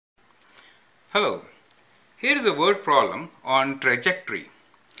Hello, here is a word problem on trajectory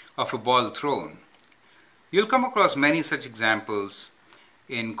of a ball thrown. You'll come across many such examples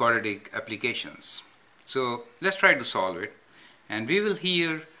in quadratic applications. So let's try to solve it, and we will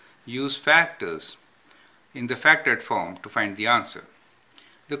here use factors in the factored form to find the answer.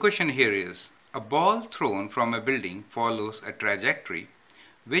 The question here is, a ball thrown from a building follows a trajectory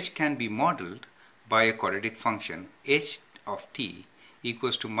which can be modeled by a quadratic function h of t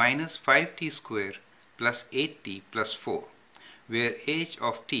equals to minus 5t square plus 8t plus 4, where h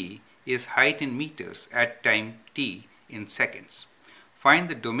of t is height in meters at time t in seconds. Find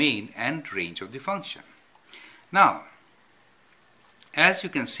the domain and range of the function. Now, as you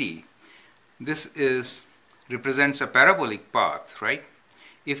can see, this represents a parabolic path, right?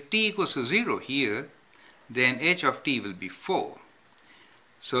 If t equals to 0 here, then h of t will be 4.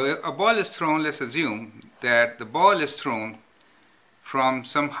 So if a ball is thrown, let's assume that the ball is thrown from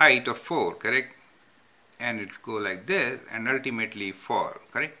some height of 4, correct? And it will go like this and ultimately fall,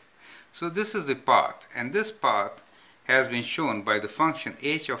 correct? So this is the path, and this path has been shown by the function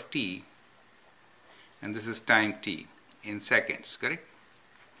h of t, and this is time t in seconds, correct?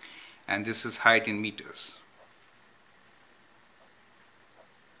 And this is height in meters.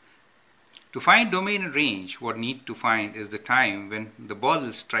 To find domain and range, what we need to find is the time when the ball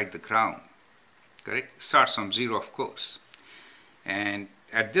will strike the ground, correct? It starts from 0, of course. And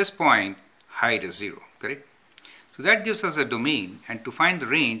at this point, height is 0, correct? So that gives us a domain, and to find the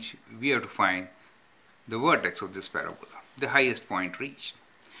range, we have to find the vertex of this parabola, the highest point reached.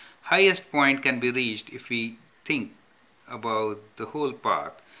 Highest point can be reached if we think about the whole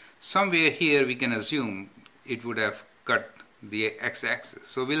path. Somewhere here we can assume it would have cut the x-axis.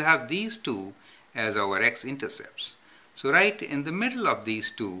 So we'll have these two as our x-intercepts. So right in the middle of these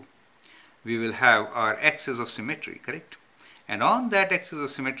two, we will have our axis of symmetry, correct? And on that axis of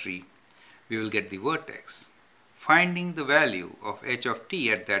symmetry, we will get the vertex. Finding the value of h of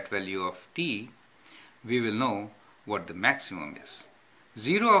t at that value of t, we will know what the maximum is.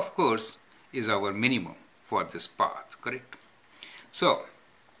 0, of course, is our minimum for this path, correct? So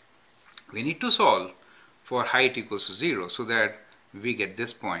we need to solve for height equals to 0 so that we get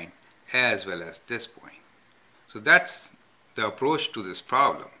this point as well as this point. So that's the approach to this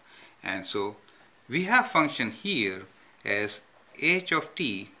problem. And so we have function here as h of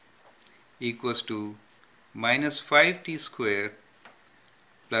t equals to minus 5t square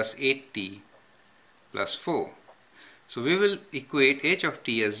plus 8t plus 4. So we will equate h of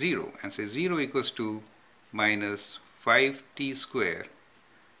t as 0 and say 0 equals to minus 5t square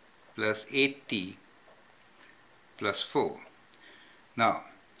plus 8t plus 4. Now,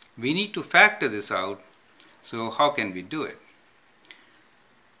 we need to factor this out. So how can we do it?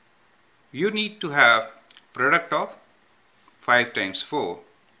 You need to have product of 5 times 4,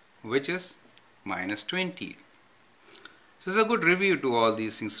 which is minus 20. So it's a good review to all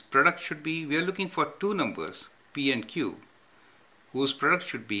these things. Product should be, we are looking for two numbers, p and q, whose product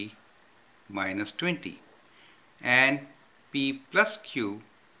should be minus 20, and p plus q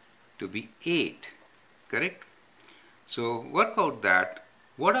to be 8, correct? So work out that,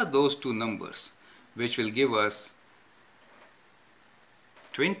 what are those two numbers which will give us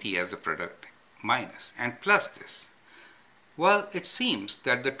 20 as the product minus and plus this? Well, it seems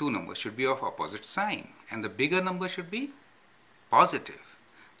that the two numbers should be of opposite sign, and the bigger number should be positive.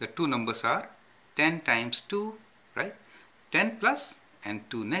 The two numbers are 10 times 2, right? 10 plus and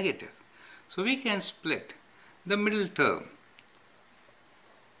 2 negative. So we can split the middle term,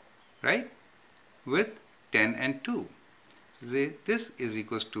 right, with 10 and 2. This is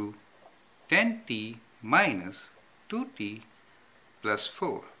equals to 10t minus 2t plus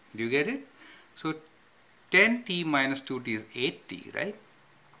 4. Do you get it? So 10t minus 2t is 8t, right?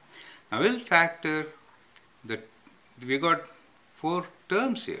 Now we'll factor we got 4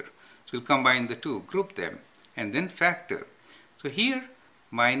 terms here. So we'll combine the two, group them, and then factor. So here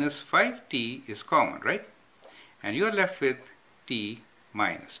minus 5t is common, right? And you are left with t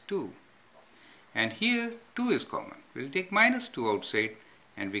minus 2. And here 2 is common. We'll take minus 2 outside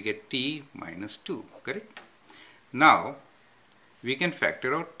and we get t minus 2, correct? Now we can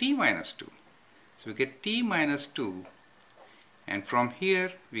factor out t minus 2. So we get t minus 2, and from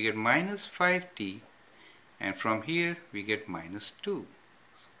here we get minus 5t, and from here we get minus 2.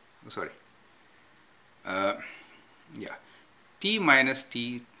 Sorry. T minus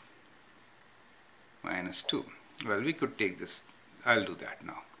 2. Well, we could take this. I'll do that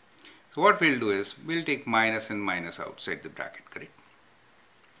now. So what we'll do is, we'll take minus and minus outside the bracket, correct?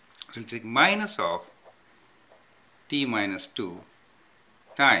 So we'll take minus of t minus 2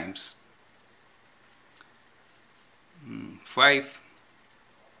 times 5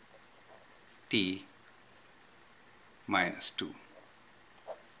 t minus 2.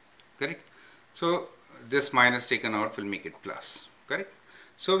 Correct? So this minus taken out will make it plus. Correct?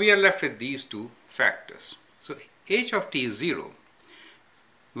 So we are left with these two factors. So h of t is 0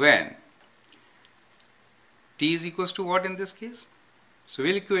 when t is equals to what in this case? So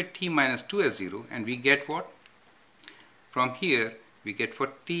we'll equate t minus 2 as 0 and we get what? From here we get for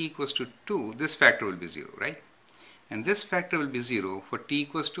t equals to 2, this factor will be 0, right? And this factor will be 0 for t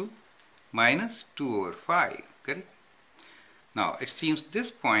equals to minus 2 over 5, correct? Now it seems this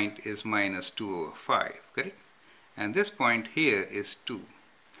point is minus 2 over 5, correct? And this point here is 2.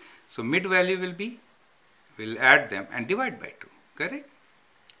 So mid value will be, we'll add them and divide by 2, correct?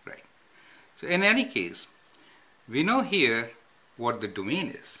 Right. So in any case, we know here what the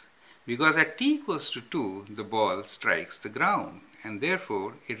domain is, because at t equals to 2, the ball strikes the ground and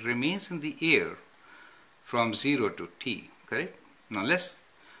therefore it remains in the air from 0 to t, correct? Now let's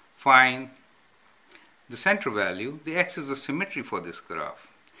find the center value, the axis of symmetry for this graph.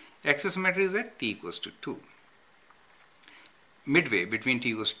 Axis of symmetry is at t equals to 2, midway between t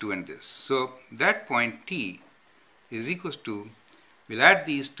equals to 2 and this. So that point t is equals to, we'll add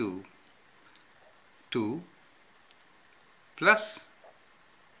these two, 2 plus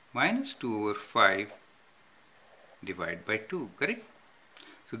minus 2 over 5 divided by 2, correct?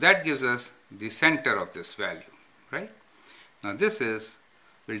 So that gives us the center of this value, right? Now this is,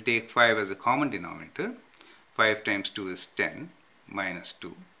 we'll take 5 as a common denominator. 5 times 2 is 10 minus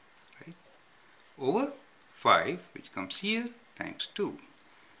 2, right? Over 5, which comes here, times 2,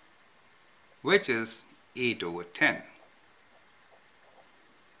 which is 8 over 10,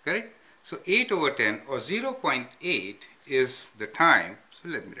 correct? So 8 over 10 or 0.8 is the time. So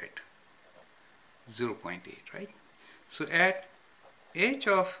let me write 0.8, right? So at h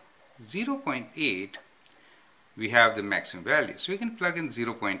of 0.8, we have the maximum value. So we can plug in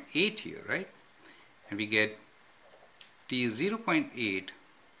 0.8 here, right? And we get t is 0.8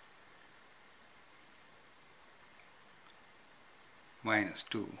 minus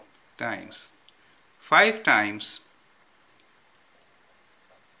 2 times 5 times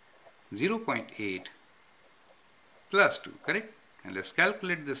 0.8 plus 2, correct? And let's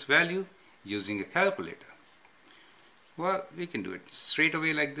calculate this value using a calculator. Well, we can do it straight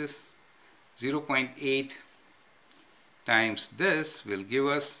away like this. 0.8 times this will give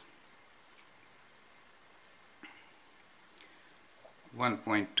us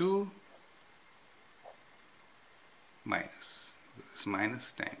 1.2 minus, this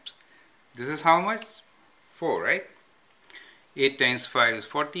minus times. This is how much? 4, right? 8 times 5 is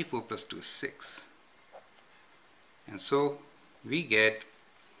 40, 4 plus 2 is 6. And so we get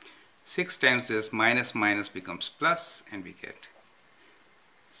 6 times this, minus minus becomes plus, and we get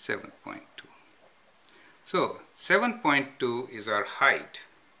 7.2. So 7.2 is our height,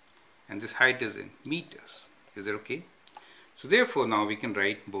 and this height is in meters. Is that okay? So therefore now we can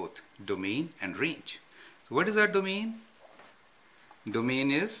write both domain and range. So what is our domain?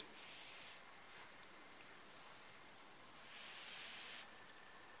 Domain is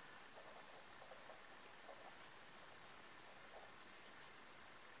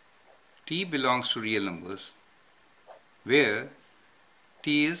t belongs to real numbers where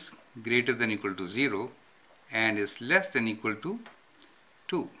t is greater than or equal to 0 and is less than or equal to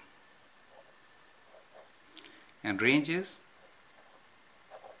 2. And range is,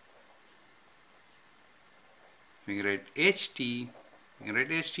 we can write ht, you can write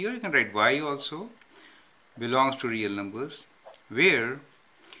ht or you can write y also, belongs to real numbers where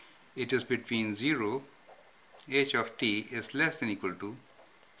it is between 0, h of t is less than or equal to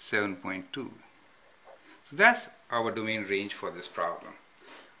 7.2. So that's our domain range for this problem.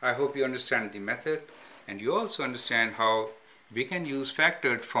 I hope you understand the method and you also understand how we can use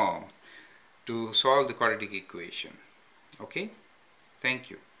factored form to solve the quadratic equation. Okay? Thank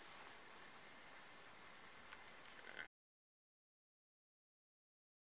you.